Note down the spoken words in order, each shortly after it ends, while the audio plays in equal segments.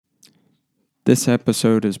This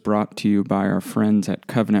episode is brought to you by our friends at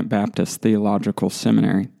Covenant Baptist Theological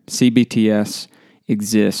Seminary. CBTS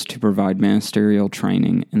exists to provide ministerial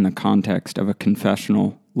training in the context of a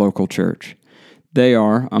confessional local church. They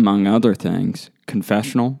are, among other things,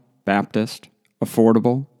 confessional, Baptist,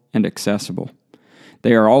 affordable, and accessible.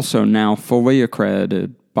 They are also now fully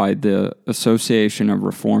accredited by the Association of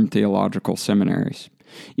Reformed Theological Seminaries.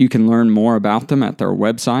 You can learn more about them at their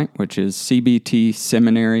website, which is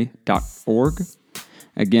cbtseminary.org.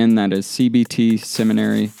 Again, that is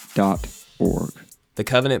cbtseminary.org. The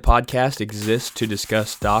Covenant Podcast exists to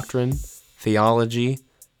discuss doctrine, theology,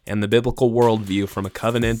 and the biblical worldview from a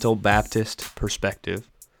covenantal Baptist perspective.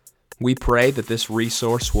 We pray that this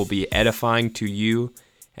resource will be edifying to you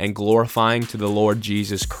and glorifying to the Lord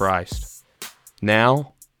Jesus Christ.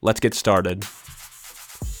 Now, let's get started.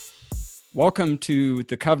 Welcome to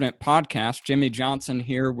the Covenant Podcast. Jimmy Johnson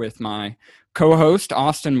here with my co-host,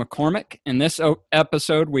 Austin McCormick. In this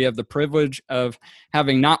episode, we have the privilege of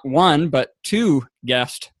having not one, but two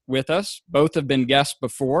guests with us. Both have been guests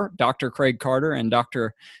before, Dr. Craig Carter and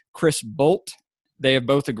Dr. Chris Bolt. They have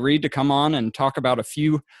both agreed to come on and talk about a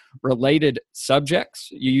few related subjects.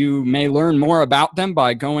 You may learn more about them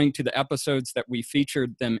by going to the episodes that we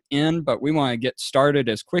featured them in, but we want to get started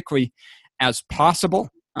as quickly as possible.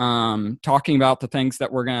 Talking about the things that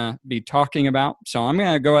we're going to be talking about. So I'm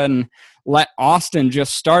going to go ahead and let Austin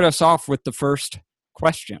just start us off with the first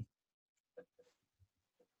question.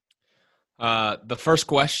 The first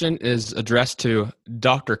question is addressed to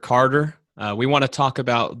Dr. Carter. We want to talk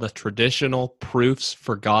about the traditional proofs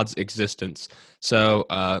for God's existence. So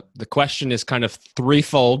the question is kind of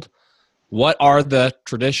threefold. What are the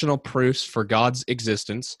traditional proofs for God's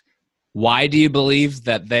existence? Why do you believe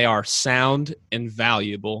that they are sound and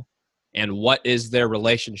valuable? And what is their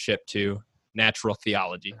relationship to natural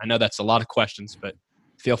theology? I know that's a lot of questions, but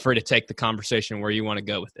feel free to take the conversation where you want to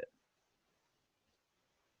go with it.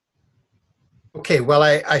 Okay, well,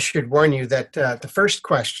 I should warn you that the first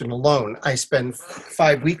question alone, I spend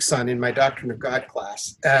 5 weeks on in my Doctrine of God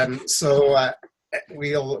class. So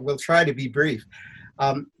we'll try to be brief.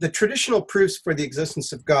 The traditional proofs for the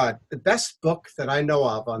existence of God. The best book that I know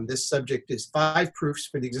of on this subject is 5 Proofs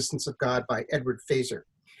for the Existence of God by Edward Fazer.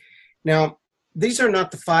 Now, these are not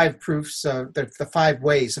the 5 proofs, the 5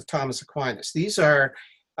 ways of Thomas Aquinas. These are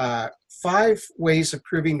 5 ways of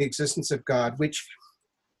proving the existence of God, which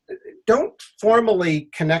don't formally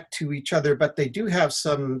connect to each other, but they do have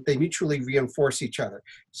they mutually reinforce each other.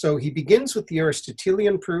 So he begins with the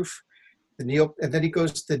Aristotelian proof, and then he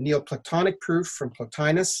goes to the Neoplatonic proof from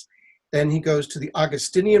Plotinus. Then he goes to the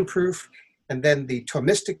Augustinian proof, and then the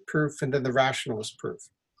Thomistic proof, and then the Rationalist proof.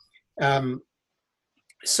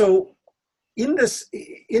 So in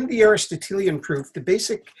the Aristotelian proof,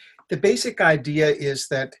 the basic idea is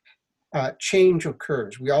that change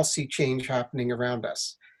occurs. We all see change happening around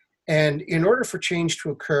us. And in order for change to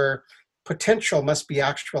occur, potential must be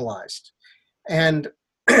actualized. And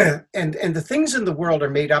the things in the world are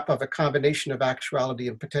made up of a combination of actuality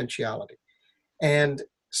and potentiality. And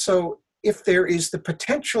so if there is the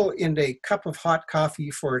potential in a cup of hot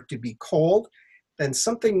coffee for it to be cold, then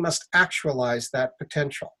something must actualize that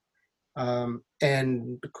potential. And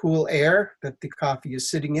the cool air that the coffee is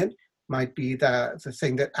sitting in might be the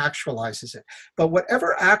thing that actualizes it. But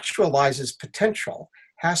whatever actualizes potential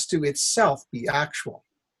has to itself be actual,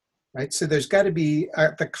 right? So there's got to be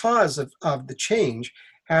the cause of the change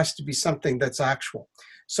has to be something that's actual.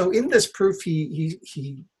 So in this proof, he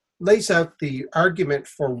lays out the argument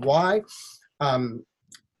for why,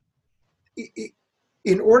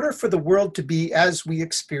 in order for the world to be as we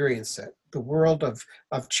experience it, the world of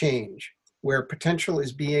change, where potential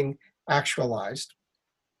is being actualized,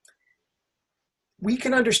 we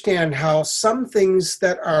can understand how some things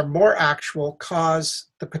that are more actual cause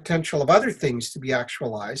the potential of other things to be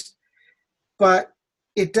actualized, but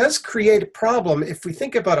it does create a problem if we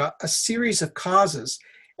think about a series of causes,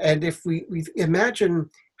 and if we imagine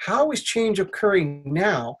how is change occurring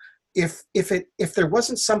now if there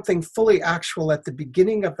wasn't something fully actual at the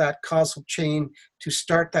beginning of that causal chain to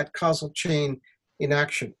start that causal chain in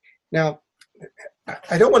action. Now,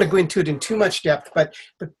 I don't want to go into it in too much depth, but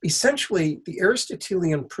essentially the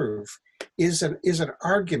Aristotelian proof is an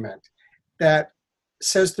argument that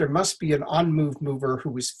says there must be an unmoved mover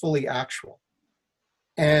who is fully actual.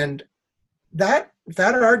 And that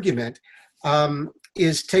argument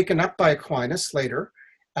is taken up by Aquinas later.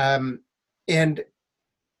 And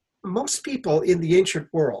most people in the ancient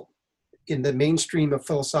world, in the mainstream of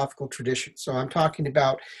philosophical tradition, so I'm talking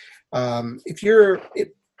about if you're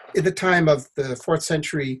in the time of the 4th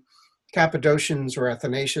century Cappadocians or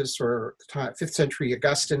Athanasius or 5th century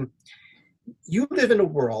Augustine, you live in a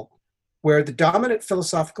world where the dominant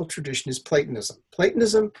philosophical tradition is Platonism.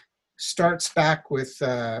 Platonism starts back with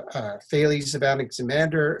Thales of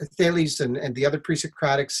Anaximander, Thales and the other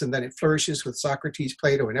pre-Socratics, and then it flourishes with Socrates,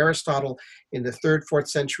 Plato, and Aristotle in the 3rd, 4th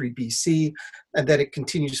century BC, and then it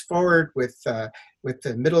continues forward with the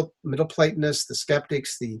Middle Platonists, the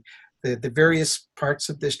skeptics, the various parts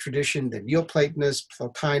of this tradition, the Neoplatonists,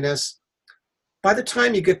 Plotinus. By the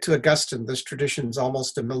time you get to Augustine, this tradition is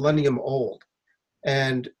almost a millennium old.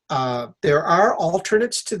 And there are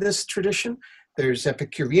alternates to this tradition. There's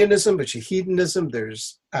Epicureanism, which is hedonism.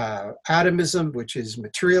 There's atomism, which is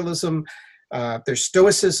materialism. There's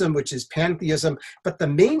Stoicism, which is pantheism. But the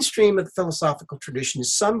mainstream of the philosophical tradition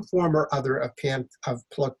is some form or other of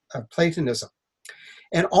Platonism.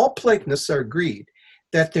 And all Platonists are agreed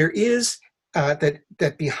that there is,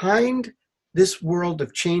 that behind this world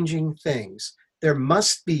of changing things, there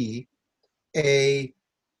must be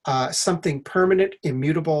something permanent,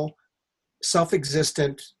 immutable,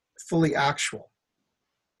 self-existent, fully actual,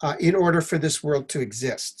 in order for this world to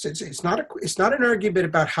exist. It's not an argument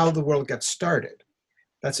about how the world got started.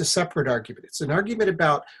 That's a separate argument. It's an argument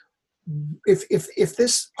about if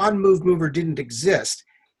this unmoved mover didn't exist,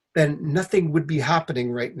 then nothing would be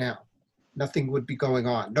happening right now. Nothing would be going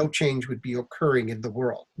on. No change would be occurring in the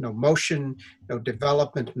world. No motion, no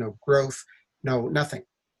development, no growth, no nothing.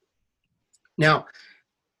 Now,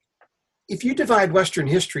 if you divide Western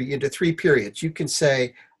history into 3 periods, you can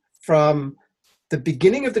say from the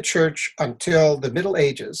beginning of the church until the Middle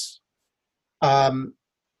Ages,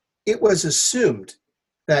 it was assumed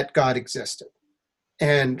that God existed.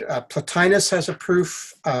 And Plotinus has a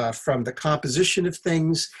proof from the composition of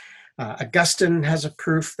things. Augustine has a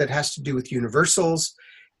proof that has to do with universals.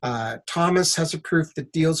 Thomas has a proof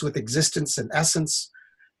that deals with existence and essence.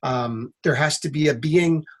 There has to be a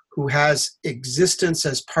being who has existence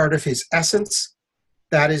as part of his essence.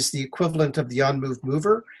 That is the equivalent of the unmoved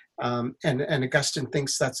mover. And Augustine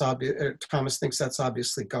thinks that's obvious. Thomas thinks that's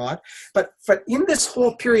obviously God. But in this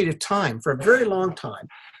whole period of time, for a very long time,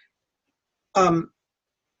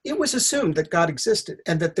 it was assumed that God existed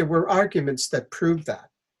and that there were arguments that proved that.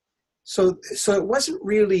 So it wasn't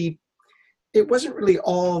really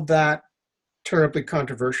all that terribly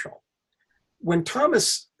controversial. When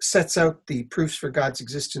Thomas sets out the proofs for God's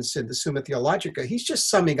existence in the Summa Theologica, he's just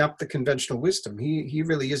summing up the conventional wisdom. He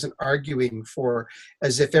really isn't arguing for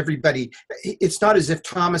as if everybody, it's not as if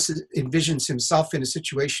Thomas envisions himself in a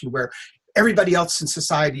situation where everybody else in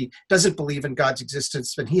society doesn't believe in God's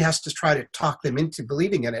existence, and he has to try to talk them into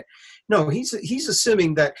believing in it. No, he's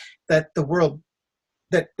assuming that the world,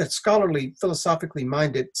 that scholarly, philosophically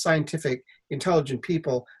minded, scientific, intelligent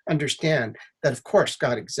people understand that, of course,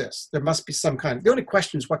 God exists. There must be some kind of, the only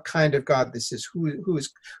question is what kind of God this is, who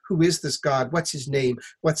is this God, what's his name,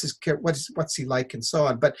 what's he like, and so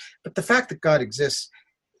on. But the fact that God exists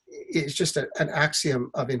is just an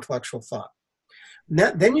axiom of intellectual thought.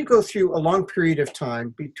 Then you go through a long period of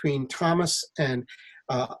time between Thomas and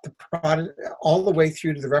all the way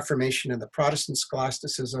through to the Reformation and the Protestant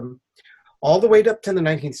scholasticism, all the way up to the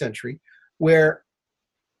 19th century, where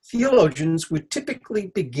theologians would typically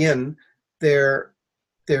begin their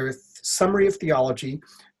summary of theology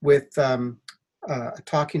with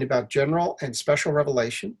talking about general and special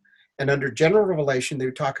revelation. And under general revelation, they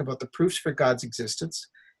would talk about the proofs for God's existence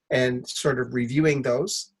and sort of reviewing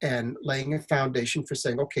those and laying a foundation for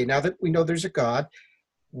saying, okay, now that we know there's a God,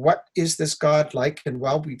 what is this God like? And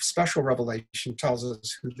well, special revelation tells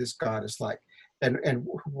us who this God is like and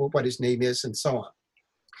what his name is and so on.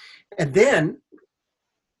 And then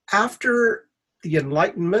after the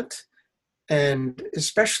Enlightenment, and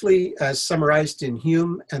especially as summarized in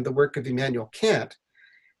Hume and the work of Immanuel Kant,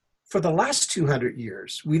 for the last 200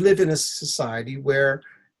 years, we live in a society where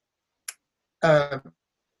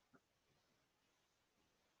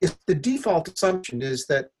if the default assumption is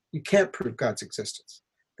that you can't prove God's existence.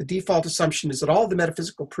 The default assumption is that all the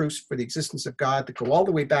metaphysical proofs for the existence of God that go all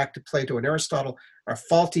the way back to Plato and Aristotle are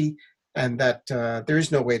faulty, and that there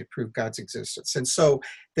is no way to prove God's existence. And so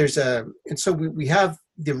we have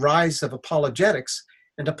the rise of apologetics,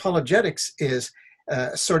 and apologetics is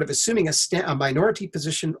sort of assuming a minority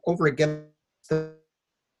position over against the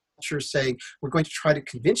culture, saying we're going to try to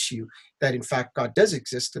convince you that in fact God does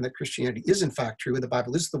exist and that Christianity is in fact true and the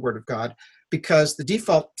Bible is the Word of God, because the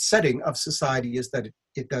default setting of society is that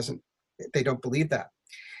they don't believe that.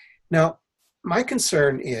 Now, my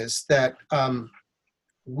concern is that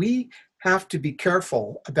we have to be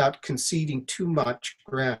careful about conceding too much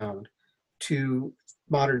ground to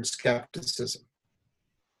modern skepticism.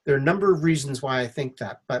 There are a number of reasons why I think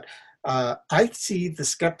that, but I see the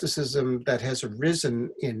skepticism that has arisen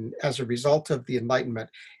as a result of the Enlightenment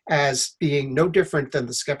as being no different than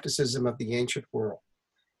the skepticism of the ancient world.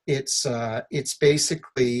 It's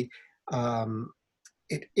basically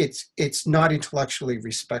it's not intellectually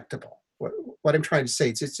respectable. What I'm trying to say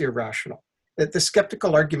is it's irrational. That the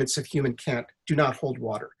skeptical arguments of human Kant do not hold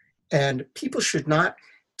water, and people should not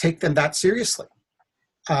take them that seriously.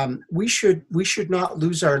 We should not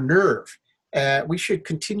lose our nerve. We should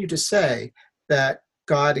continue to say that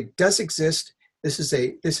God does exist. This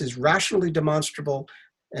is rationally demonstrable,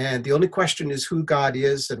 and the only question is who God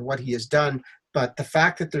is and what He has done. But the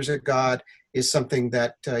fact that there's a God is something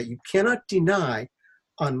that you cannot deny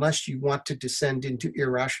unless you want to descend into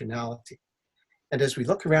irrationality. And as we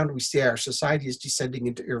look around, we see our society is descending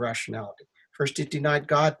into irrationality. First it denied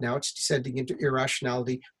God, now it's descending into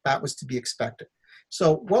irrationality. That was to be expected.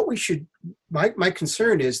 So what we should, my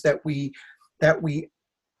concern is that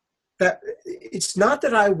it's not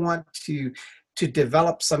that I want to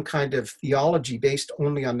develop some kind of theology based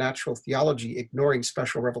only on natural theology, ignoring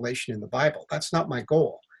special revelation in the Bible. That's not my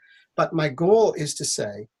goal. But my goal is to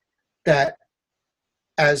say that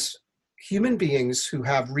as human beings who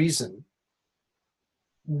have reason,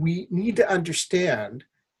 we need to understand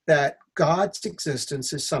that God's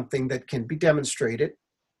existence is something that can be demonstrated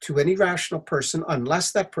to any rational person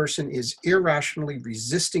unless that person is irrationally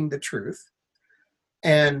resisting the truth.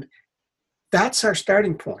 And that's our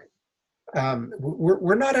starting point.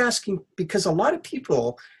 We're not asking, because a lot of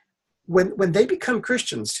people, when they become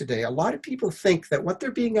Christians today, a lot of people think that what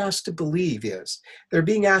they're being asked to believe is they're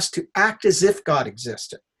being asked to act as if God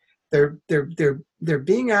existed. They're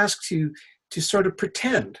being asked to sort of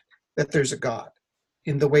pretend that there's a God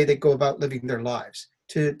in the way they go about living their lives,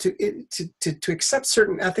 to accept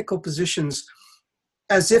certain ethical positions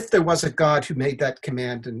as if there was a God who made that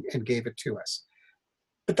command and gave it to us.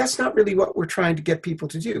 But that's not really what we're trying to get people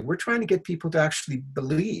to do. We're trying to get people to actually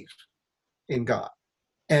believe in God.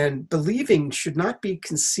 And believing should not be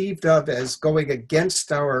conceived of as going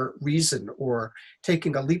against our reason or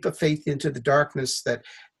taking a leap of faith into the darkness that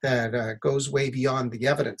goes way beyond the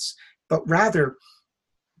evidence. But rather,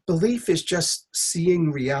 belief is just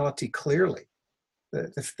seeing reality clearly.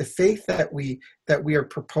 The faith that we are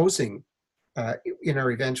proposing in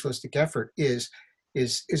our evangelistic effort is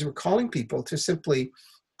we're calling people to simply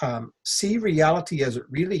see reality as it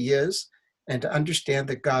really is, and to understand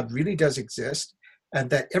that God really does exist, and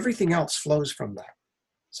that everything else flows from that.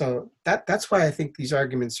 So that's why I think these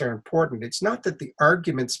arguments are important. It's not that the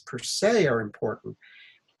arguments per se are important.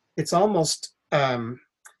 It's almost,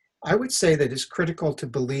 I would say that it's critical to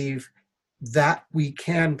believe that we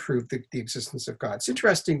can prove the existence of God. It's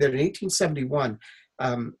interesting that in 1871,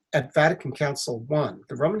 at Vatican Council I,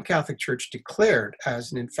 the Roman Catholic Church declared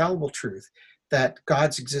as an infallible truth that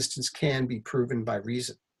God's existence can be proven by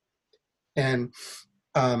reason. And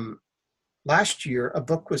last year, a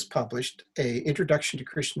book was published, an Introduction to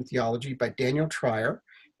Christian Theology by Daniel Trier,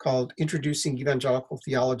 called Introducing Evangelical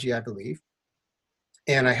Theology, I believe.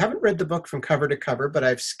 And I haven't read the book from cover to cover, but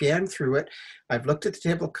I've scanned through it. I've looked at the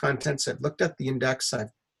table of contents. I've looked at the index.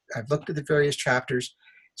 I've looked at the various chapters.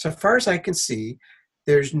 So far as I can see,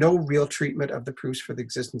 there's no real treatment of the proofs for the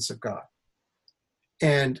existence of God.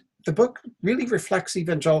 And the book really reflects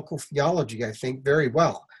evangelical theology, I think, very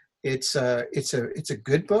well. It's a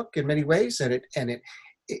good book in many ways, and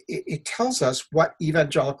it tells us what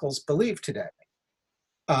evangelicals believe today.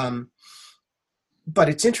 But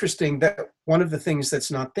it's interesting that one of the things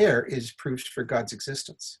that's not there is proofs for God's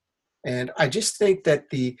existence. And I just think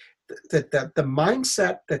that the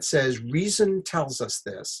mindset that says reason tells us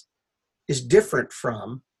this is different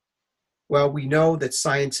from, well, we know that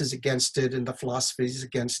science is against it and the philosophy is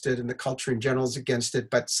against it and the culture in general is against it,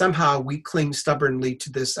 but somehow we cling stubbornly to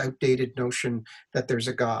this outdated notion that there's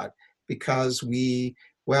a God because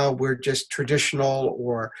we're just traditional,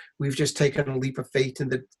 or we've just taken a leap of faith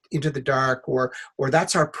into the dark, or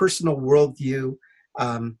that's our personal worldview,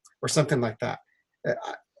 or something like that.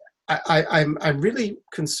 I'm really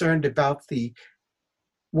concerned about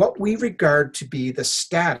what we regard to be the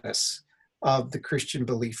status of the Christian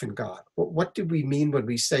belief in God. What do we mean when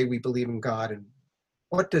we say we believe in God, and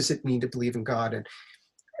what does it mean to believe in God,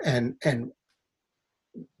 and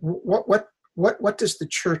what does the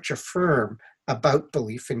church affirm about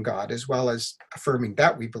belief in God, as well as affirming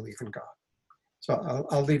that we believe in God? So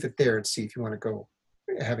I'll leave it there and see if you want to go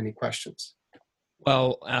have any questions.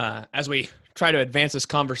 Well, as we try to advance this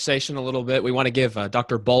conversation a little bit, we want to give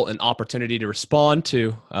Dr. Bolt an opportunity to respond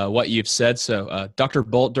to what you've said. So, Dr.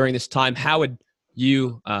 Bolt, during this time, how would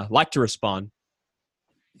you like to respond?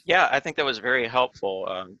 Yeah, I think that was very helpful.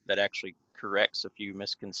 That actually corrects a few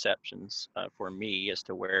misconceptions for me as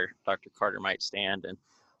to where Dr. Carter might stand, and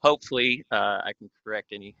hopefully I can correct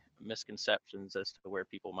any misconceptions as to where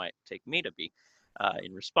people might take me to be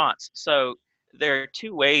in response. So there are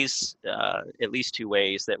two ways, at least two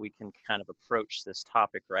ways, that we can kind of approach this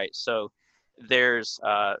topic, right? So there's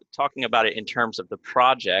talking about it in terms of the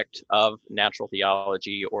project of natural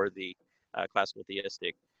theology or the classical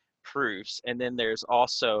theistic proofs, and then there's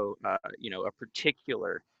also a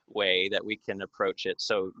particular way that we can approach it.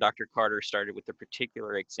 So Dr. Carter started with the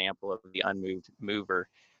particular example of the unmoved mover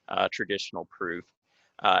traditional proof,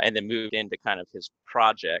 and then moved into kind of his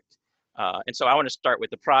project. And so I want to start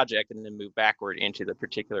with the project and then move backward into the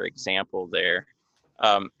particular example there.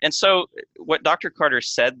 And so what Dr. Carter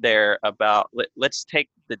said there about let's take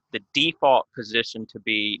the default position to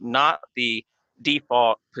be not the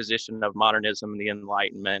default position of modernism, the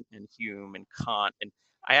Enlightenment, and Hume and Kant. And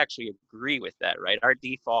I actually agree with that, right? Our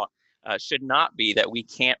default should not be that we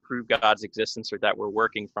can't prove God's existence or that we're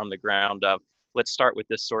working from the ground up. Let's start with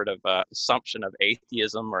this sort of assumption of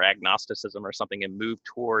atheism or agnosticism or something and move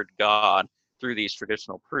toward God through these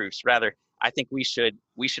traditional proofs. Rather, I think we should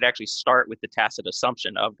actually start with the tacit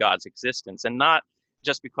assumption of God's existence, and not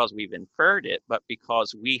just because we've inferred it, but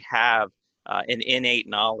because we have an innate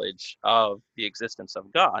knowledge of the existence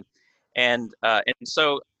of God. And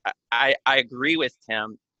so I agree with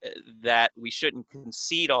him that we shouldn't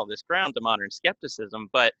concede all this ground to modern skepticism,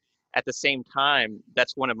 but at the same time,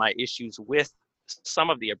 that's one of my issues with some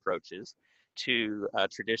of the approaches to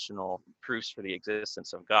traditional proofs for the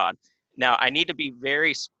existence of God. Now, I need to be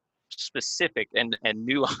very specific and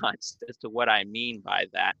nuanced as to what I mean by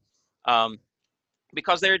that,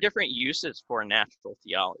 because there are different uses for natural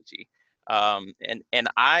theology. And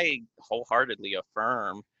I wholeheartedly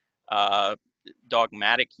affirm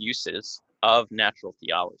dogmatic uses of natural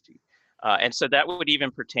theology. And so that would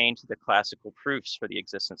even pertain to the classical proofs for the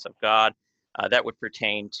existence of God. That would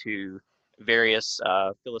pertain to various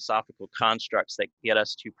philosophical constructs that get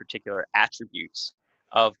us to particular attributes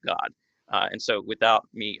of God. And so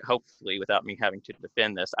hopefully without me having to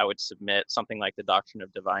defend this, I would submit something like the doctrine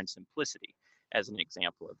of divine simplicity as an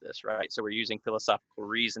example of this, right? So we're using philosophical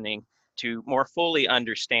reasoning to more fully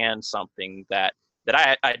understand something that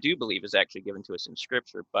I do believe is actually given to us in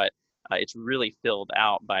Scripture, but it's really filled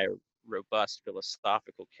out by a robust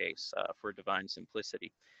philosophical case for divine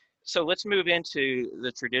simplicity. So let's move into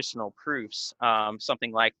the traditional proofs,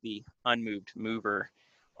 something like the unmoved mover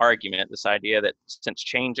argument, this idea that since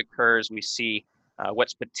change occurs, we see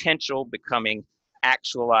what's potential becoming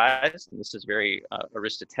actualized, and this is very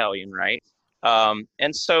Aristotelian, right?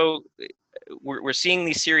 And so we're seeing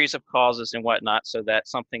these series of causes and whatnot, so that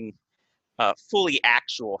something fully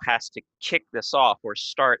actual has to kick this off or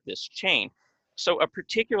start this chain. So a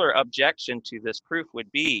particular objection to this proof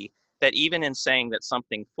would be that even in saying that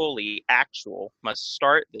something fully actual must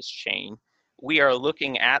start this chain, we are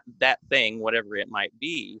looking at that thing, whatever it might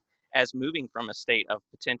be, as moving from a state of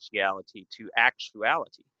potentiality to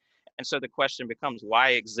actuality. And so the question becomes,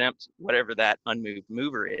 why exempt whatever that unmoved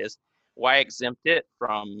mover is? Why exempt it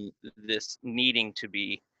from this needing to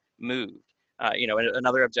be moved?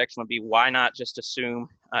 Another objection would be, why not just assume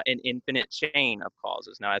an infinite chain of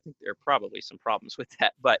causes? Now, I think there are probably some problems with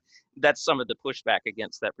that, but that's some of the pushback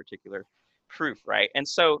against that particular proof, right? And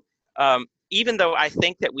so even though I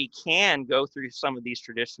think that we can go through some of these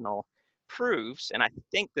traditional proofs, and I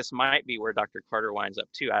think this might be where Dr. Carter winds up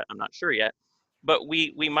too, I'm not sure yet, but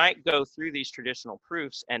we might go through these traditional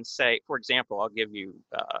proofs and say, for example, I'll give you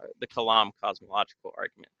the Kalam cosmological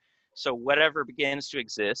argument. So whatever begins to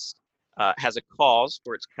exist has a cause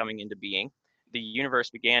for its coming into being. The universe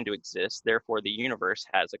began to exist, therefore the universe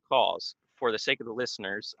has a cause. For the sake of the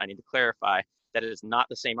listeners, I need to clarify that it is not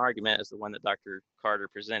the same argument as the one that Dr. Carter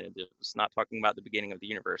presented. It's not talking about the beginning of the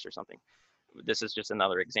universe or something. This is just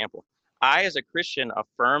another example. I, as a Christian,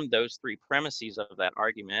 affirm those three premises of that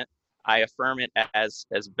argument. I affirm it as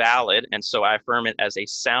valid, and so I affirm it as a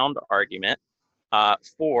sound argument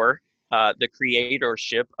for the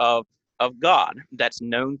creatorship of God, that's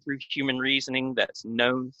known through human reasoning, that's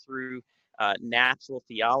known through natural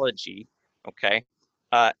theology, okay?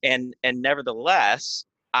 And nevertheless,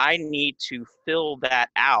 I need to fill that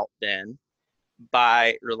out then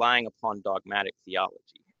by relying upon dogmatic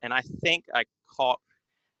theology. And I think I caught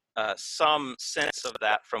some sense of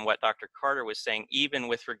that from what Dr. Carter was saying, even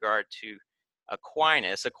with regard to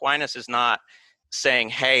Aquinas. Aquinas is not saying,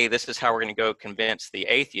 hey, this is how we're going to go convince the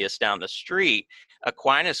atheists down the street.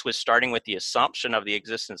 Aquinas was starting with the assumption of the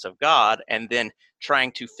existence of God and then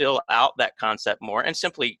trying to fill out that concept more and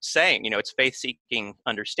simply saying, it's faith-seeking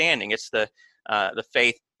understanding. It's the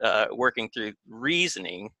faith working through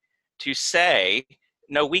reasoning to say,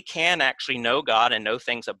 no, we can actually know God and know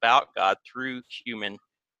things about God through human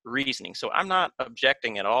reasoning. So I'm not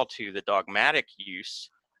objecting at all to the dogmatic use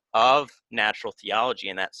of natural theology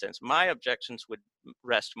in that sense. My objections would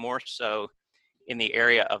rest more so in the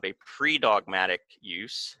area of a pre-dogmatic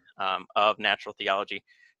use of natural theology,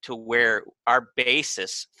 to where our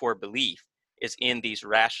basis for belief is in these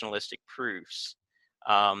rationalistic proofs.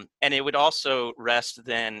 And it would also rest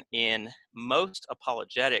then in most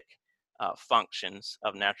apologetic functions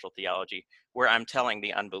of natural theology, where I'm telling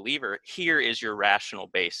the unbeliever, here is your rational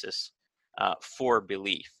basis for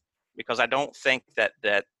belief. Because I don't think that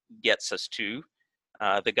that gets us to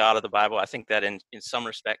the God of the Bible. I think that in some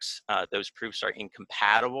respects, those proofs are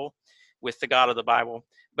incompatible with the God of the Bible.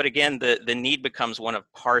 But again, the need becomes one of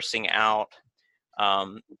parsing out how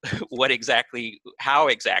exactly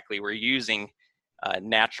we're using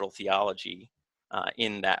natural theology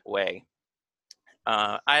in that way.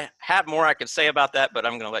 I have more I could say about that, but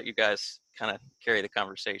I'm going to let you guys kind of carry the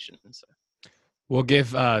conversation. So. We'll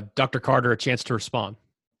give Dr. Carter a chance to respond.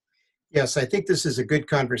 Yes, I think this is a good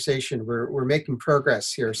conversation. We're making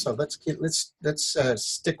progress here, so let's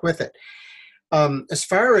stick with it. As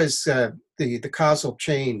far as the causal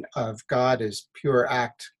chain of God as pure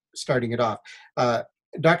act, starting it off,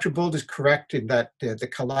 Dr. Bould is correct in that the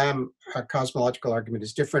Kalam cosmological argument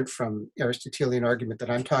is different from Aristotelian argument that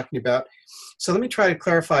I'm talking about. So let me try to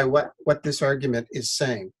clarify what this argument is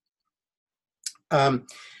saying.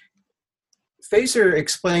 Fazer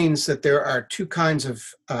explains that there are two kinds of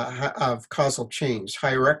causal chains,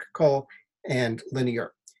 hierarchical and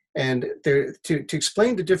linear. And to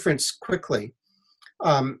explain the difference quickly,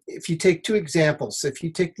 if you take two examples, if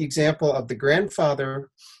you take the example of the grandfather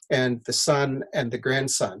and the son and the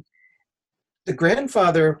grandson, the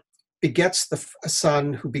grandfather begets a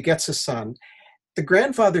son who begets a son. The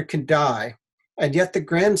grandfather can die, and yet the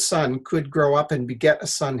grandson could grow up and beget a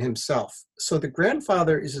son himself. So the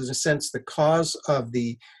grandfather is, in a sense, the cause of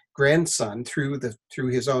the grandson through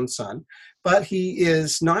his own son, but he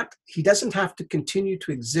doesn't have to continue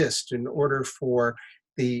to exist in order for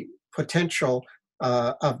the potential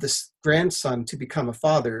of this grandson to become a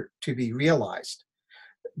father to be realized.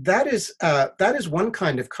 That is one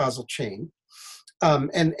kind of causal chain,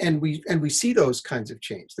 and we see those kinds of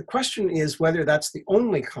chains. The question is whether that's the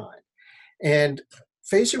only kind. And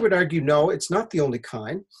Fazer would argue, no, it's not the only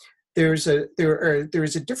kind. There is a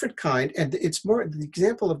different kind, and it's more, the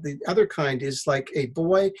example of the other kind is like a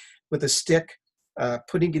boy with a stick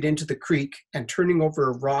putting it into the creek and turning over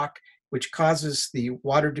a rock, which causes the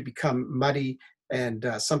water to become muddy and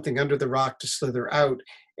something under the rock to slither out.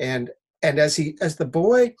 And as the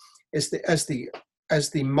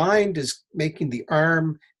mind is making the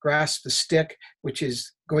arm grasp the stick, which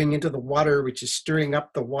is going into the water, which is stirring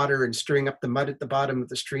up the water and stirring up the mud at the bottom of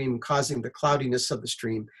the stream, causing the cloudiness of the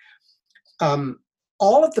stream.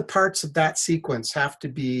 All of the parts of that sequence have to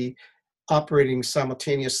be operating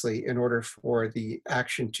simultaneously in order for the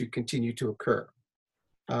action to continue to occur.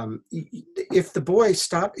 If the boy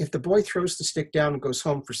throws the stick down and goes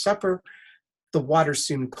home for supper, the water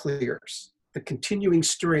soon clears. The continuing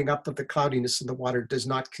stirring up of the cloudiness in the water does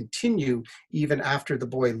not continue even after the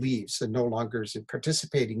boy leaves and no longer is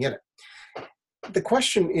participating in it. The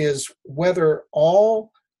question is whether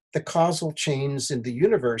all the causal chains in the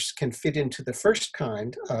universe can fit into the first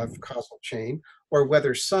kind of causal chain, or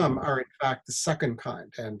whether some are in fact the second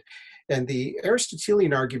kind. And the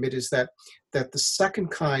Aristotelian argument is that the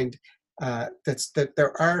second kind, that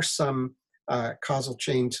there are some causal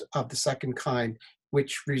chains of the second kind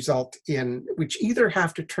which either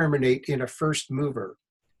have to terminate in a first mover,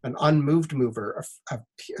 an unmoved mover,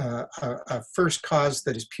 a first cause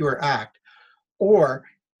that is pure act, or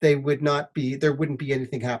there wouldn't be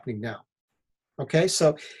anything happening now. Okay,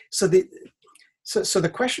 so the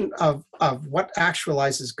question of what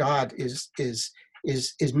actualizes God is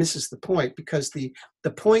misses the point, because the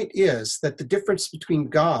point is that the difference between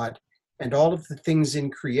God and all of the things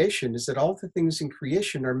in creation is that all of the things in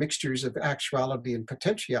creation are mixtures of actuality and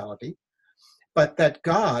potentiality, but that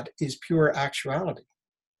God is pure actuality.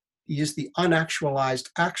 He is the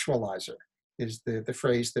unactualized actualizer, is the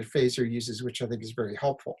phrase that Fazer uses, which I think is very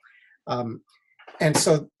helpful. And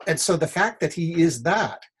so the fact that he is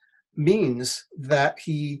that means that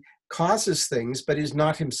he causes things, but is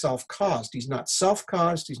not himself caused. He's not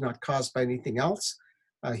self-caused. He's not caused by anything else.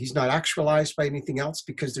 He's not actualized by anything else,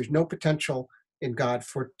 because there's no potential in God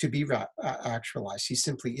to be actualized. He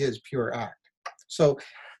simply is pure act. So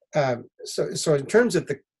in terms of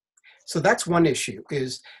so that's one issue: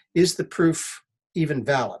 is the proof even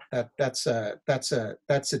valid? That's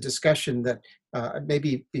a discussion that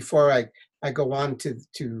maybe before I I go on to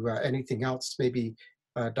anything else, maybe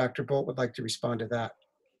Dr. Bolt would like to respond to that.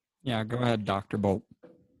 Yeah, go ahead, Dr. Bolt.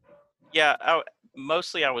 Yeah,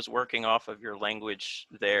 mostly I was working off of your language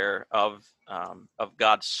there of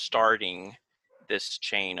God starting this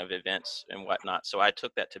chain of events and whatnot. So I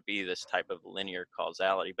took that to be this type of linear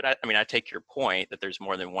causality. But I mean, I take your point that there's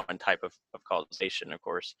more than one type of causation, of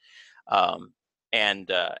course.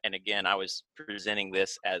 And again, I was presenting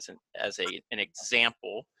this as an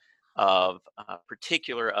example of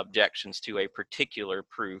particular objections to a particular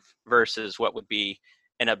proof versus what would be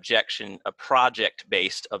an objection, a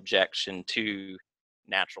project-based objection to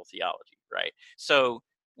natural theology, right? So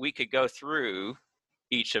we could go through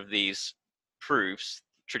each of these proofs,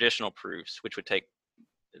 traditional proofs, which would take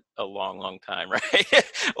a long time, right?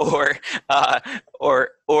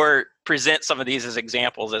 or present some of these as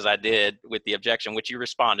examples, as I did with the objection, which you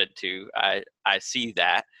responded to. I see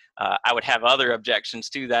that. I would have other objections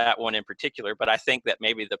to that one in particular, but I think that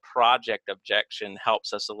maybe the project objection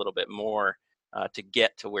helps us a little bit more to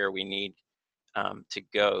get to where we need to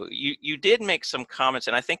go. You did make some comments,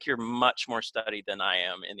 and I think you're much more studied than I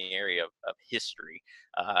am in the area of history.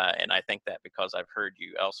 And I think that because I've heard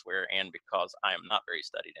you elsewhere and because I am not very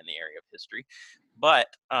studied in the area of history. But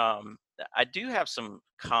I do have some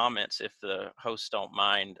comments, if the hosts don't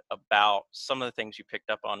mind, about some of the things you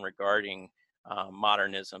picked up on regarding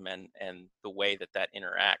modernism and the way that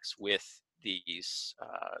interacts with these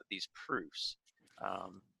proofs.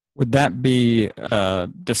 Would that be a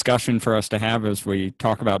discussion for us to have as we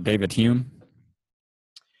talk about David Hume?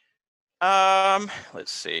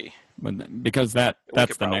 Let's see. Because that's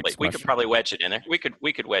the next question. We could probably wedge it in there. We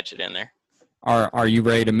could wedge it in there. Are you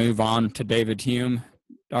ready to move on to David Hume,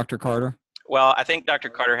 Dr. Carter? Well, I think Dr.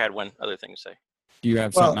 Carter had one other thing to say. Do you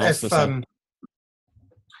have something else to say?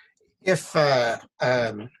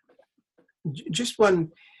 Just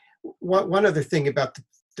one other thing about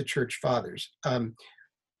the Church Fathers.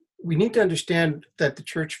 We need to understand that the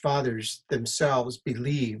Church Fathers themselves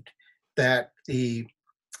believed that the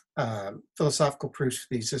philosophical proofs for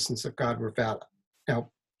the existence of God were valid.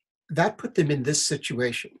 Now, that put them in this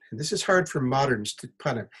situation. And this is hard for moderns to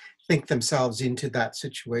kind of think themselves into that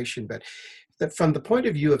situation. But that from the point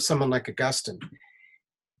of view of someone like Augustine,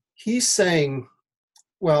 he's saying,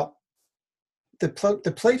 well, the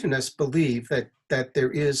Platonists believe that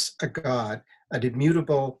there is a God, an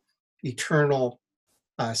immutable, eternal,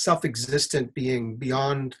 self-existent being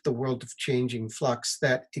beyond the world of changing flux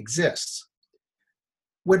that exists.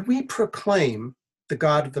 When we proclaim the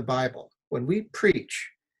God of the Bible, when we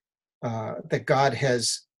preach that God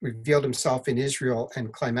has revealed himself in Israel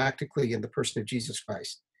and climactically in the person of Jesus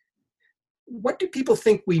Christ, what do people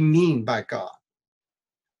think we mean by God?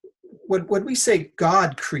 When we say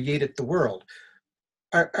God created the world,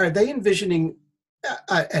 are they envisioning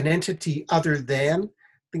an entity other than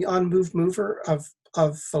the unmoved mover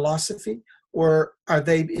of philosophy? Or are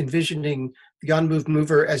they envisioning the unmoved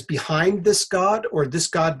mover as behind this God, or this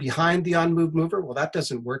God behind the unmoved mover? Well, that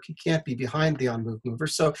doesn't work. He can't be behind the unmoved mover.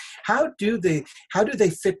 So how do they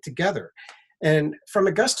fit together? And from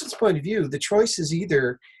Augustine's point of view, the choice is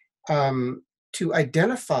either to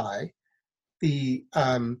identify the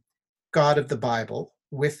God of the Bible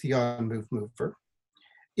with the unmoved mover,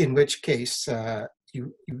 in which case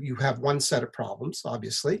you have one set of problems,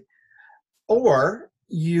 obviously, or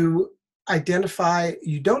you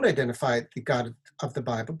don't identify the God of the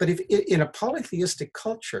Bible. But if in a polytheistic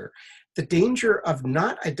culture, the danger of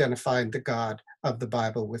not identifying the God of the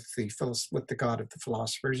Bible with the God of the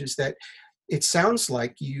philosophers is that it sounds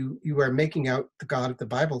like you are making out the God of the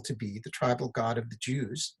Bible to be the tribal God of the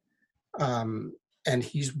Jews, and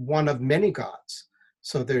he's one of many gods.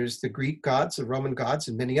 So there's the Greek gods, the Roman gods,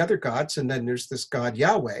 and many other gods, and then there's this God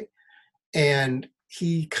Yahweh, and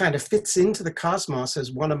he kind of fits into the cosmos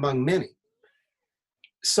as one among many.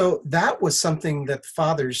 So that was something that the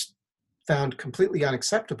fathers found completely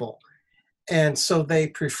unacceptable. And so they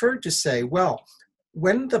preferred to say, well,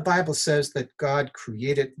 when the Bible says that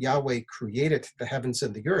Yahweh created the heavens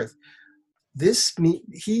and the earth,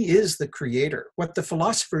 he is the creator. What the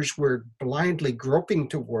philosophers were blindly groping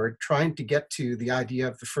toward, trying to get to the idea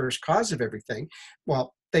of the first cause of everything,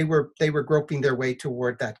 well, they were groping their way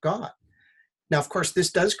toward that God. Now, of course,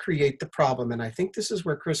 this does create the problem, and I think this is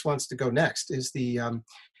where Chris wants to go next, is the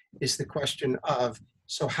question of,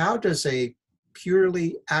 so how does a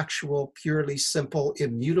purely actual, purely simple,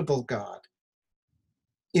 immutable God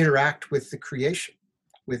interact with the creation?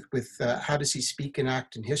 With how does he speak and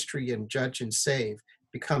act in history and judge and save,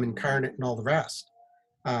 become incarnate and all the rest?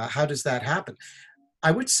 How does that happen?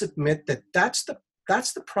 I would submit that that's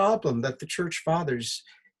the problem that the Church Fathers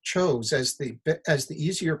chose as the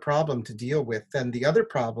easier problem to deal with than the other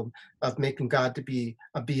problem of making God to be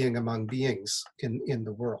a being among beings in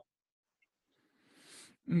the world.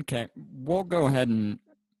 Okay, we'll go ahead and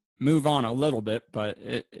move on a little bit, but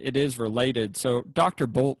it is related. So, Dr.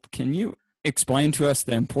 Bolt, can you explain to us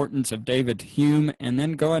the importance of David Hume, and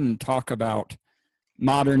then go ahead and talk about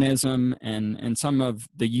modernism and some of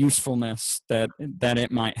the usefulness that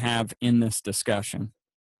it might have in this discussion?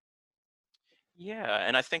 Yeah,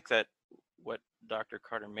 and I think that what Dr.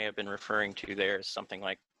 Carter may have been referring to there is something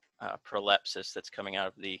like prolepsis that's coming out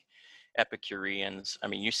of the Epicureans. I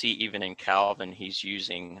mean, you see even in Calvin, he's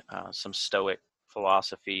using some Stoic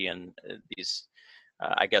philosophy and these,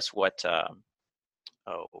 I guess why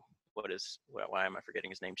am I forgetting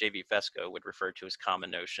his name? J.V. Fesco would refer to as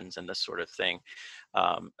common notions and this sort of thing,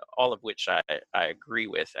 all of which I agree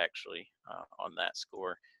with actually on that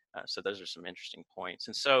score. So those are some interesting points.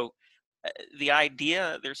 And so the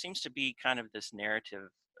idea, there seems to be kind of this narrative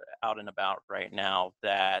out and about right now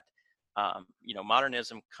that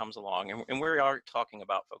modernism comes along, and we are talking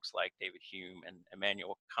about folks like David Hume and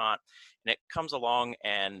Immanuel Kant, and it comes along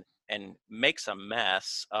and makes a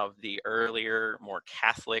mess of the earlier, more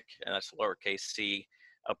Catholic, and that's lowercase c,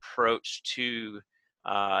 approach to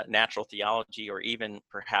natural theology, or even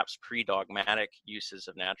perhaps pre-dogmatic uses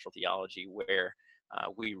of natural theology, where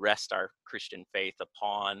we rest our Christian faith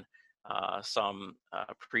upon some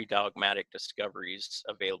pre-dogmatic discoveries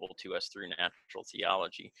available to us through natural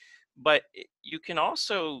theology. But you can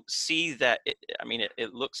also see that,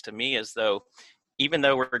 it looks to me as though, even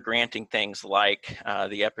though we're granting things like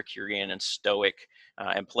the Epicurean and Stoic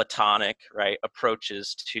and Platonic, right,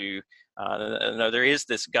 approaches to, there is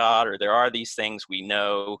this God, or there are these things we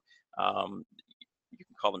know, you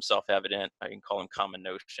can call them self-evident, you can call them common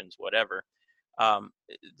notions, whatever.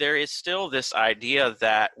 There is still this idea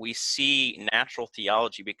that we see natural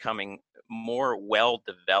theology becoming more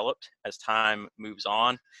well-developed as time moves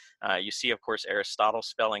on. You see, of course, Aristotle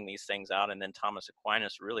spelling these things out, and then Thomas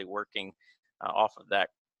Aquinas really working off of that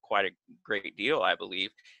quite a great deal, I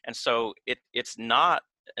believe. And so it's not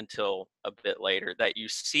until a bit later that you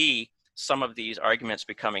see some of these arguments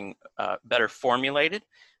becoming better formulated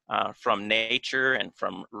from nature and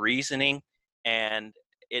from reasoning. And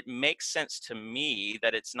it makes sense to me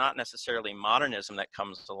that it's not necessarily modernism that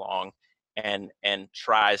comes along and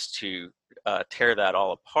tries to tear that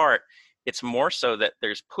all apart. It's more so that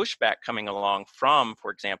there's pushback coming along from,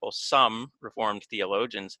 for example, some Reformed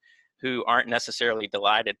theologians who aren't necessarily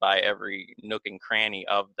delighted by every nook and cranny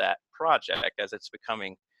of that project as it's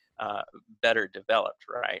becoming better developed,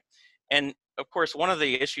 right? And of course, one of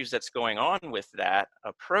the issues that's going on with that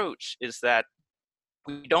approach is that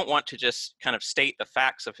we don't want to just kind of state the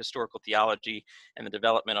facts of historical theology and the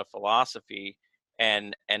development of philosophy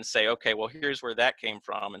and say, okay, well, here's where that came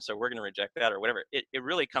from, and so we're going to reject that or whatever. It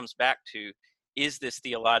really comes back to, is this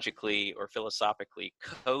theologically or philosophically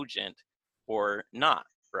cogent or not,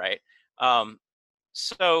 right?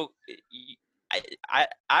 So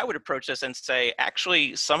I would approach this and say,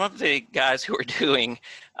 actually, some of the guys who are doing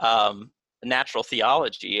natural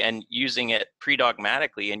theology and using it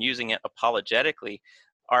pre-dogmatically and using it apologetically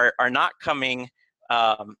are not coming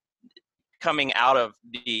out of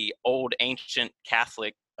the old ancient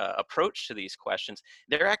Catholic approach to these questions.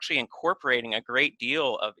 They're actually incorporating a great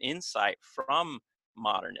deal of insight from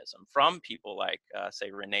modernism, from people like, say,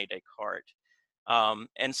 René Descartes.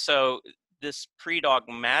 And so this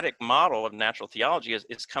pre-dogmatic model of natural theology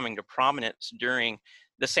is coming to prominence during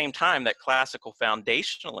the same time that classical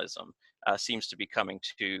foundationalism seems to be coming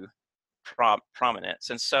to prominence.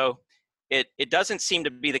 And so it doesn't seem to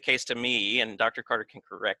be the case to me, and Dr. Carter can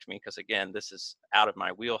correct me because, again, this is out of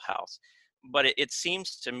my wheelhouse, but it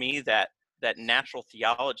seems to me that natural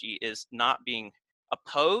theology is not being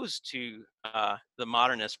opposed to the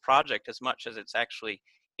modernist project as much as it's actually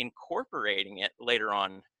incorporating it later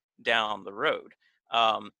on down the road.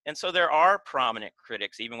 And so there are prominent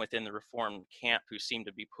critics, even within the Reformed camp, who seem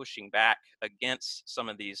to be pushing back against some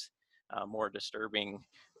of these more disturbing,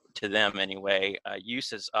 to them anyway,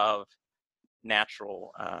 uses of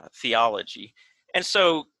natural theology. And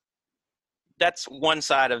so that's one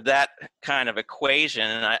side of that kind of equation.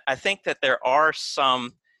 And I think that there are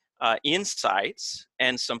some insights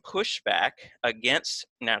and some pushback against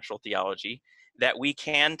natural theology that we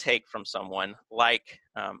can take from someone like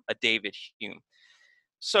a David Hume.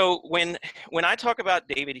 So when I talk about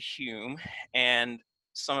David Hume and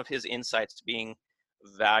some of his insights being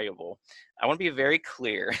valuable, I want to be very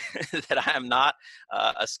clear that I am not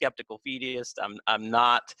a skeptical fideist. I'm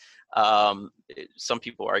not. Some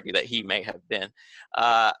people argue that he may have been,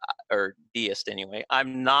 or deist anyway.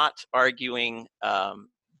 I'm not arguing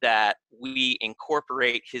that we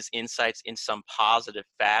incorporate his insights in some positive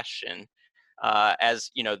fashion.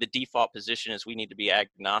 As you know, the default position is we need to be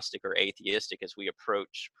agnostic or atheistic as we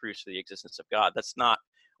approach proofs of the existence of God. That's not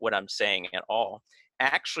what I'm saying at all.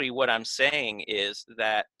 Actually, what I'm saying is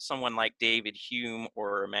that someone like David Hume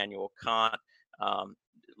or Immanuel Kant,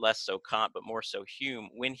 less so Kant, but more so Hume,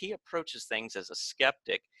 when he approaches things as a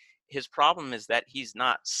skeptic, his problem is that he's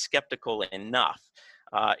not skeptical enough.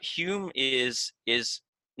 Hume is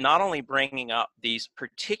not only bringing up these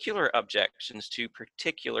particular objections to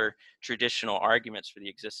particular traditional arguments for the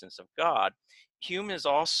existence of God, Hume is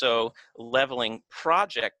also leveling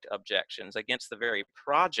project objections against the very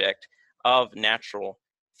project of natural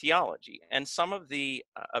theology. And some of the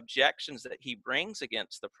objections that he brings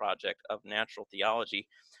against the project of natural theology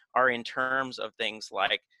are in terms of things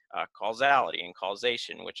like causality and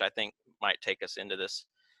causation, which I think might take us into this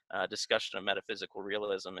discussion of metaphysical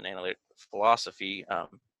realism and analytic philosophy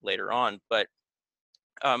later on. But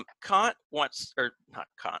Kant wants, or not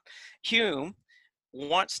Kant, Hume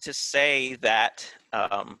wants to say that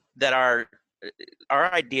that our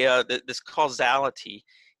idea that this causality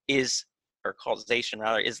is, or causation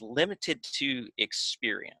rather, is limited to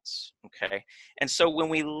experience. Okay, and so when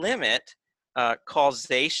we limit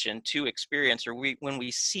causation to experience, or when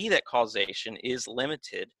we see that causation is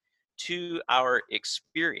limited to our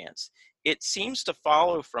experience, it seems to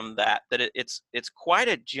follow from that it's quite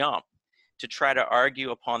a jump to try to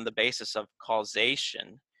argue upon the basis of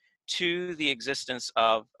causation to the existence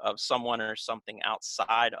of someone or something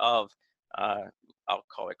outside of, I'll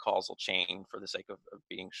call it causal chain for the sake of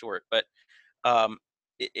being short, but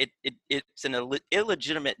it's an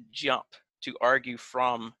illegitimate jump to argue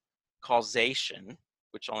from causation,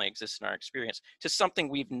 which only exists in our experience, to something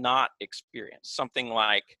we've not experienced, something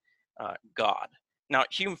like God. Now,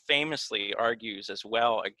 Hume famously argues as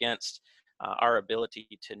well against our ability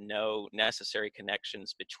to know necessary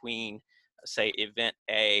connections between, say, event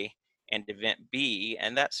A and event B,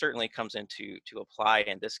 and that certainly comes into to apply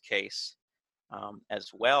in this case as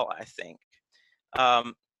well, I think.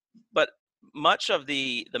 But much of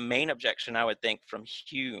the main objection, I would think, from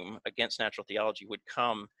Hume against natural theology would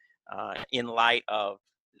come in light of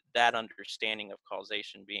that understanding of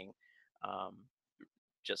causation being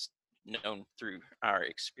just known through our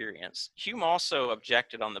experience. Hume also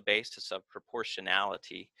objected on the basis of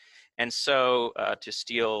proportionality. And so to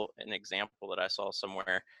steal an example that I saw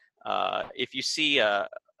somewhere, if you see a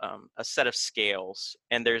set of scales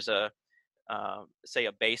and there's say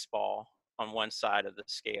a baseball on one side of the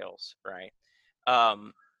scales, right?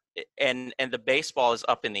 And the baseball is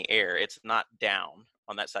up in the air. It's not down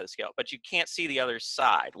on that side of the scale, but you can't see the other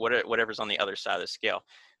side, whatever's on the other side of the scale.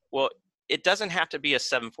 Well, it doesn't have to be a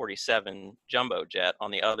 747 jumbo jet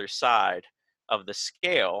on the other side of the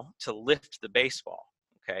scale to lift the baseball.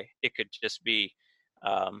 Okay, it could just be,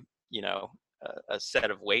 you know, a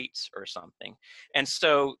set of weights or something. And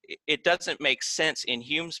so it doesn't make sense in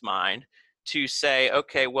Hume's mind to say,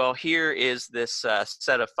 okay, well, here is this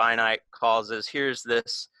set of finite causes. Here's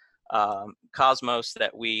this cosmos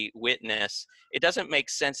that we witness. It doesn't make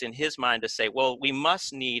sense in his mind to say, well, we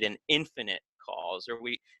must need an infinite cause, or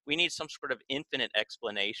we need some sort of infinite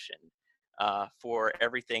explanation for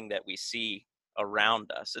everything that we see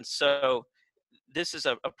around us. And so this is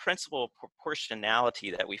a principle of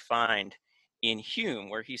proportionality that we find in Hume,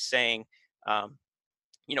 where he's saying,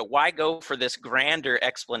 you know, why go for this grander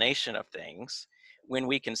explanation of things when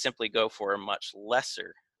we can simply go for a much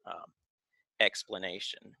lesser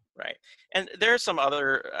explanation, right? And there are some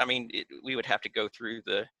other, I mean, we would have to go through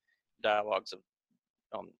the dialogues of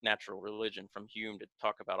natural religion from Hume to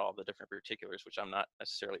talk about all the different particulars, which I'm not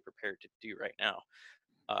necessarily prepared to do right now.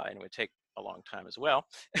 And it would take a long time as well.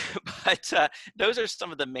 But those are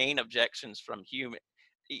some of the main objections from Hume.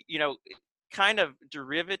 You know, kind of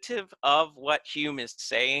derivative of what Hume is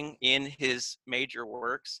saying in his major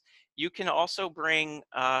works, you can also bring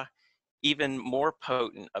even more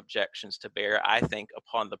potent objections to bear, I think,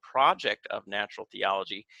 upon the project of natural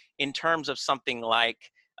theology in terms of something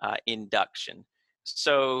like induction.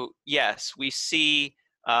 So yes, we see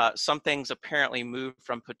some things apparently move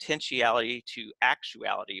from potentiality to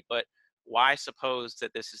actuality, but why suppose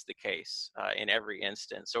that this is the case in every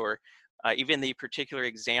instance? Or even the particular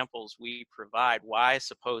examples we provide, why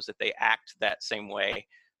suppose that they act that same way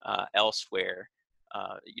elsewhere?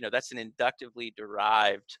 You know, that's an inductively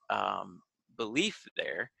derived belief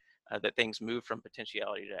there that things move from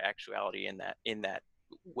potentiality to actuality in that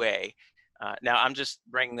way. Now, I'm just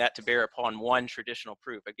bringing that to bear upon one traditional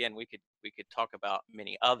proof. Again, we could talk about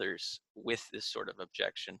many others with this sort of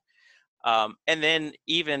objection, and then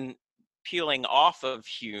even peeling off of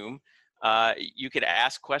Hume, You could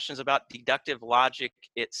ask questions about deductive logic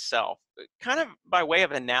itself. Kind of by way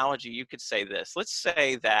of analogy, you could say this. Let's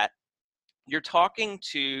say that you're talking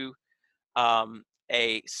to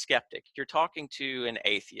a skeptic, you're talking to an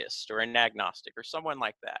atheist or an agnostic or someone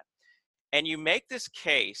like that, and you make this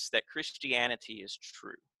case that Christianity is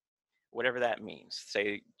true, whatever that means.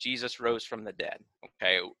 Say Jesus rose from the dead.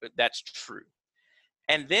 Okay, that's true.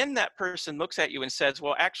 And then that person looks at you and says,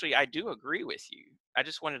 well, actually, I do agree with you. I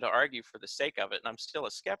just wanted to argue for the sake of it, and I'm still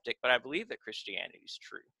a skeptic, but I believe that Christianity is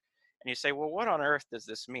true. And you say, well, what on earth does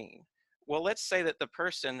this mean? Well, let's say that the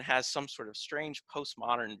person has some sort of strange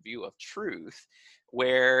postmodern view of truth,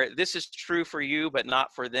 where this is true for you, but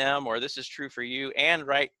not for them, or this is true for you, and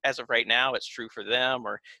as of right now, it's true for them,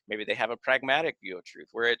 or maybe they have a pragmatic view of truth,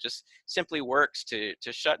 where it just simply works to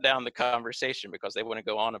shut down the conversation because they want to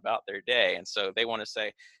go on about their day. And so they want to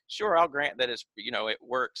say, sure, I'll grant that it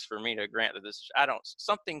works for me to grant that this,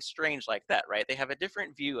 something strange like that, right? They have a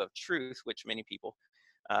different view of truth, which many people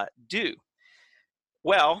do.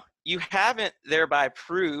 Well, you haven't thereby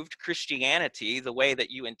proved Christianity the way that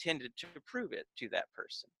you intended to prove it to that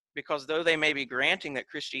person. Because though they may be granting that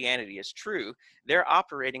Christianity is true, they're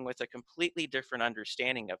operating with a completely different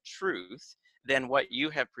understanding of truth than what you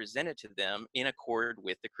have presented to them in accord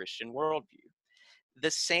with the Christian worldview.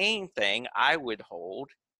 The same thing I would hold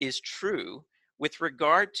is true with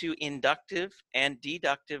regard to inductive and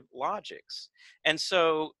deductive logics. And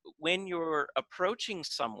so when you're approaching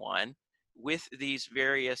someone with these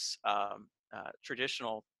various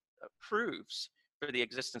traditional proofs for the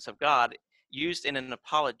existence of God used in an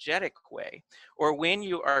apologetic way, or when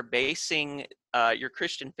you are basing your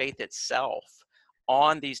Christian faith itself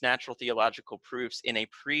on these natural theological proofs in a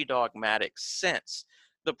pre-dogmatic sense,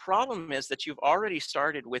 the problem is that you've already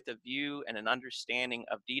started with a view and an understanding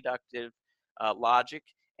of deductive logic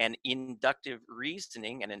and inductive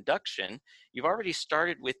reasoning and induction. You've already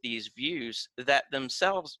started with these views that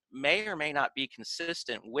themselves may or may not be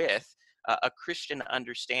consistent with a Christian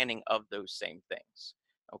understanding of those same things.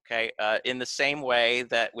 Okay, in the same way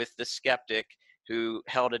that with the skeptic who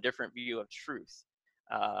held a different view of truth,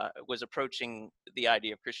 was approaching the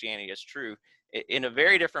idea of Christianity as true in a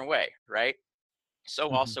very different way, right? So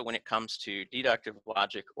also when it comes to deductive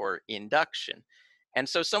logic or induction. And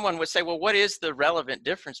so someone would say, well, what is the relevant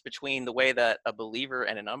difference between the way that a believer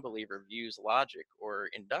and an unbeliever views logic or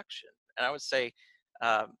induction? And I would say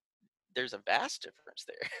there's a vast difference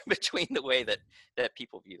there between the way that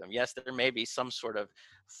people view them. Yes, there may be some sort of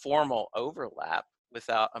formal overlap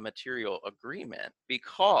without a material agreement,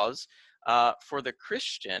 because for the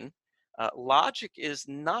Christian, logic is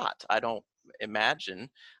not, I don't imagine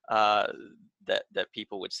that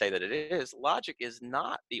people would say that it is. Logic is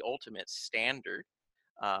not the ultimate standard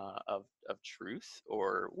of truth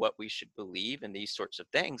or what we should believe in these sorts of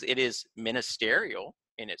things. It is ministerial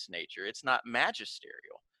in its nature. It's not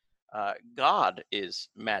magisterial. God is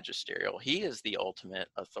magisterial. He is the ultimate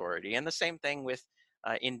authority. And the same thing with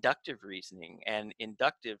inductive reasoning and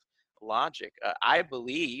inductive logic. I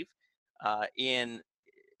believe in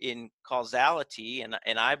causality,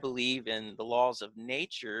 and I believe in the laws of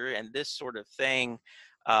nature and this sort of thing,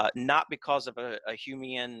 not because of a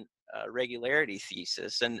Humean regularity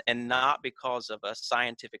thesis, and not because of a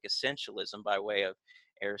scientific essentialism by way of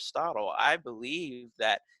Aristotle. I believe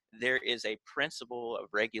that there is a principle of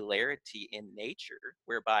regularity in nature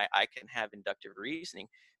whereby I can have inductive reasoning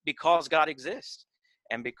because God exists.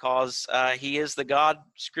 And because he is the God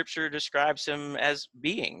Scripture describes him as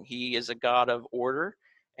being. He is a God of order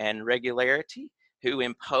and regularity who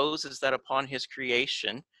imposes that upon his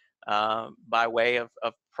creation by way of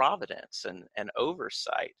providence and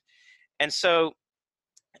oversight. And so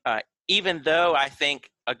even though I think,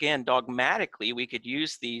 again, dogmatically, we could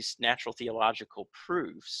use these natural theological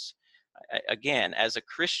proofs, again, as a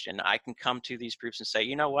Christian, I can come to these proofs and say,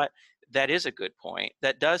 you know what, that is a good point.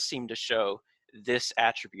 That does seem to show this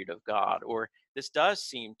attribute of God, or this does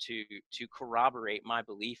seem to corroborate my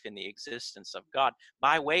belief in the existence of God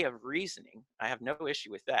by way of reasoning. I have no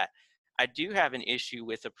issue with that. I do have an issue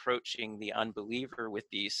with approaching the unbeliever with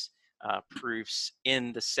these proofs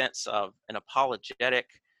in the sense of an apologetic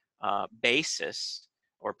basis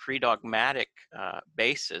or pre-dogmatic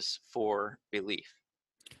basis for belief.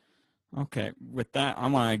 Okay, with that, I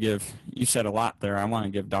want to give, you said a lot there. I want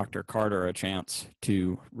to give Dr. Carter a chance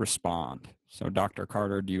to respond. So, Dr.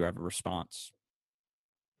 Carter, do you have a response?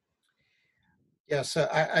 Yes,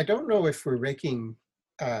 I don't know if we're making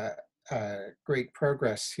great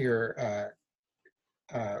progress here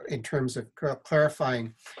in terms of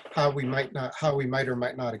clarifying how we might or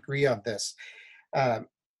might not agree on this.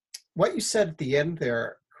 What you said at the end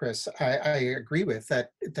there, Chris, I agree with that.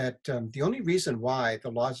 The only reason why the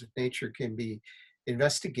laws of nature can be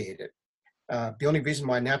investigated, the only reason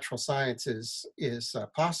why natural science is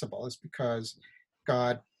possible is because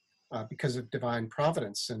God, because of divine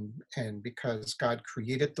providence, and because God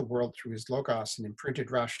created the world through His logos and imprinted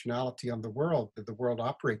rationality on the world. That the world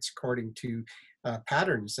operates according to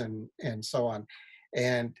patterns and so on.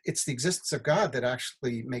 And it's the existence of God that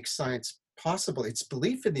actually makes science possible. It's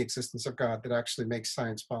belief in the existence of God that actually makes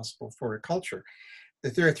science possible for a culture.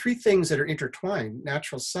 That there are three things that are intertwined: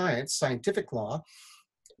 natural science, scientific law,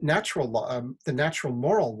 natural law, the natural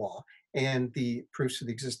moral law, and the proofs of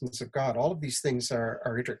the existence of God. All of these things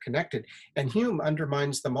are interconnected, and Hume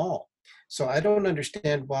undermines them all. So I don't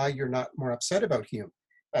understand why you're not more upset about Hume,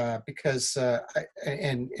 because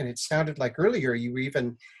and it sounded like earlier you were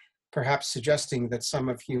even perhaps suggesting that some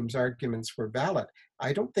of Hume's arguments were valid.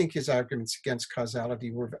 I don't think his arguments against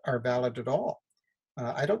causality are valid at all.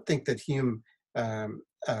 I don't think that Hume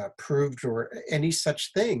proved or any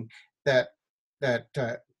such thing that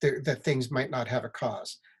things might not have a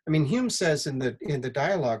cause. I mean, Hume says in the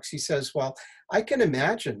dialogues, he says, well, I can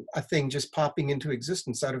imagine a thing just popping into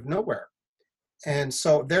existence out of nowhere. And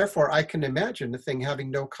so therefore I can imagine a thing having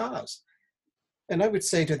no cause. And I would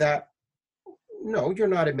say to that, no, you're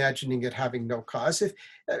not imagining it having no cause.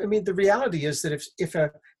 The reality is that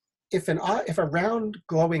if a round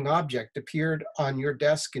glowing object appeared on your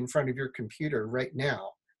desk in front of your computer right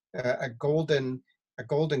now, a golden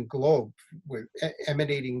globe with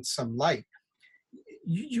emanating some light,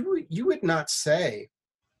 you would not say,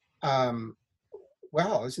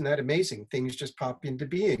 "Wow, isn't that amazing? Things just pop into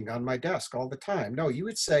being on my desk all the time." No, you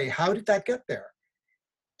would say, "How did that get there?"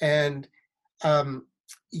 And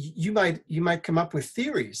you might come up with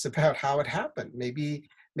theories about how it happened.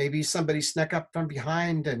 Maybe somebody snuck up from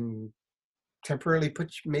behind and temporarily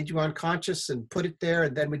made you unconscious and put it there,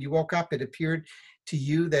 and then when you woke up, it appeared to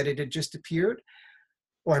you that it had just appeared.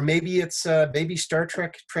 Or maybe maybe Star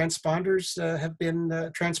Trek transporters have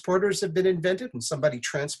been invented, and somebody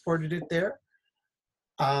transported it there.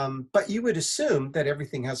 But you would assume that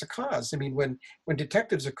everything has a cause. I mean, when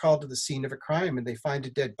detectives are called to the scene of a crime and they find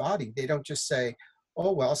a dead body, they don't just say,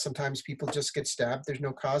 "Oh well, sometimes people just get stabbed. There's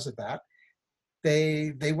no cause of that."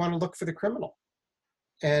 They want to look for the criminal.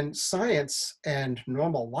 And science and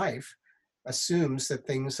normal life assumes that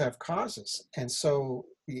things have causes. And so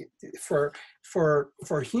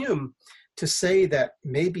for Hume to say that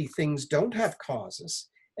maybe things don't have causes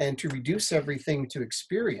and to reduce everything to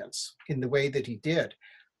experience in the way that he did,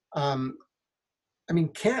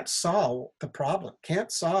 Kant saw the problem.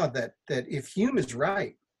 Kant saw that if Hume is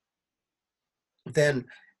right, then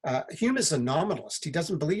Hume is a nominalist. He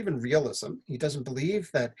doesn't believe in realism. He doesn't believe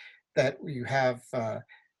that you have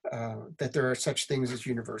that there are such things as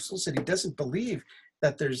universals, and he doesn't believe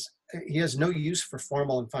that he has no use for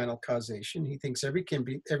formal and final causation. He thinks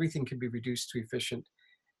everything can be reduced to efficient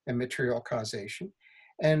and material causation.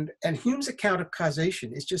 And Hume's account of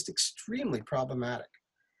causation is just extremely problematic.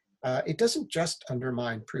 It doesn't just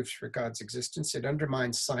undermine proofs for God's existence. It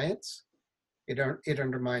undermines science. It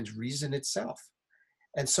undermines reason itself.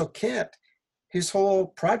 And so Kant, his whole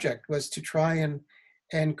project was to try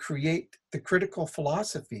and create the critical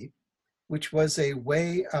philosophy, which was a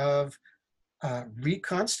way of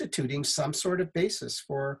reconstituting some sort of basis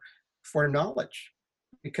for knowledge,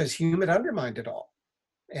 because Hume had undermined it all.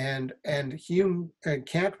 And Hume and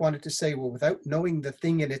Kant wanted to say, well, without knowing the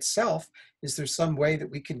thing in itself, is there some way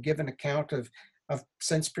that we can give an account of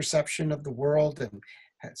sense perception of the world? And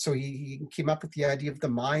so he came up with the idea of the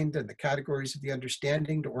mind and the categories of the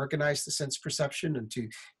understanding to organize the sense perception and to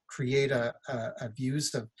create a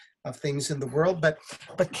views of things in the world. But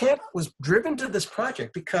Kant was driven to this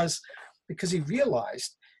project because he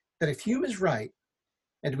realized that if Hume is right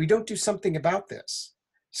and we don't do something about this,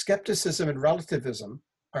 skepticism and relativism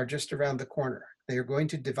are just around the corner. They are going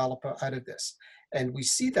to develop out of this, and we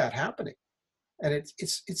see that happening. And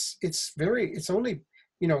it's only,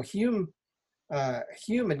 Hume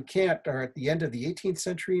and Kant are at the end of the 18th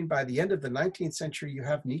century, and by the end of the 19th century, you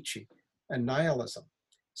have Nietzsche and nihilism.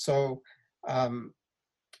 So I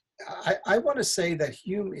want to say that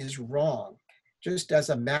Hume is wrong, just as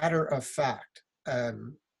a matter of fact.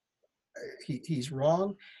 He's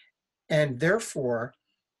wrong, and therefore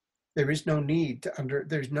there's no need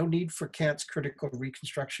for Kant's critical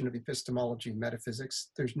reconstruction of epistemology and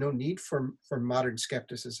metaphysics. There's no need for modern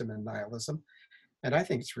skepticism and nihilism. And I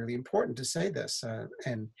think it's really important to say this.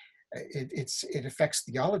 And it affects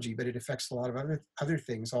theology, but it affects a lot of other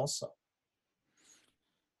things also.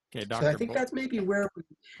 Okay, Dr. So I think that's maybe where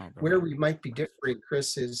we might be differing,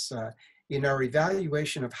 Chris, is in our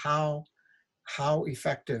evaluation of how how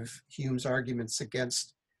effective Hume's arguments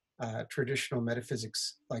against traditional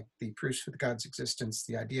metaphysics, like the proofs for God's existence,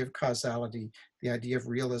 the idea of causality, the idea of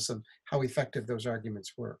realism, how effective those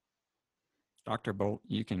arguments were. Dr. Bolt,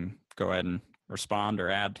 you can go ahead and respond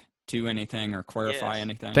or add to anything or clarify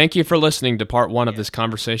anything. Thank you for listening to part 1 of this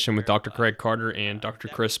conversation with Dr. Craig Carter and Dr.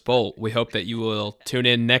 Chris Bolt. We hope that you will tune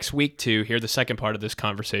in next week to hear the second part of this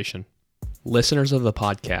conversation. Listeners of the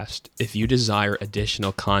podcast, if you desire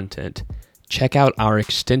additional content, check out our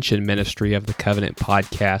extension ministry of the Covenant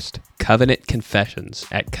podcast, Covenant Confessions,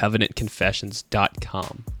 at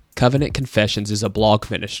covenantconfessions.com. Covenant Confessions is a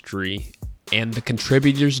blog ministry, and the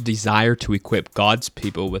contributors desire to equip God's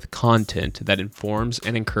people with content that informs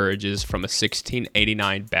and encourages from a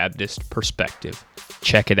 1689 Baptist perspective.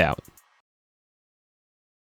 Check it out.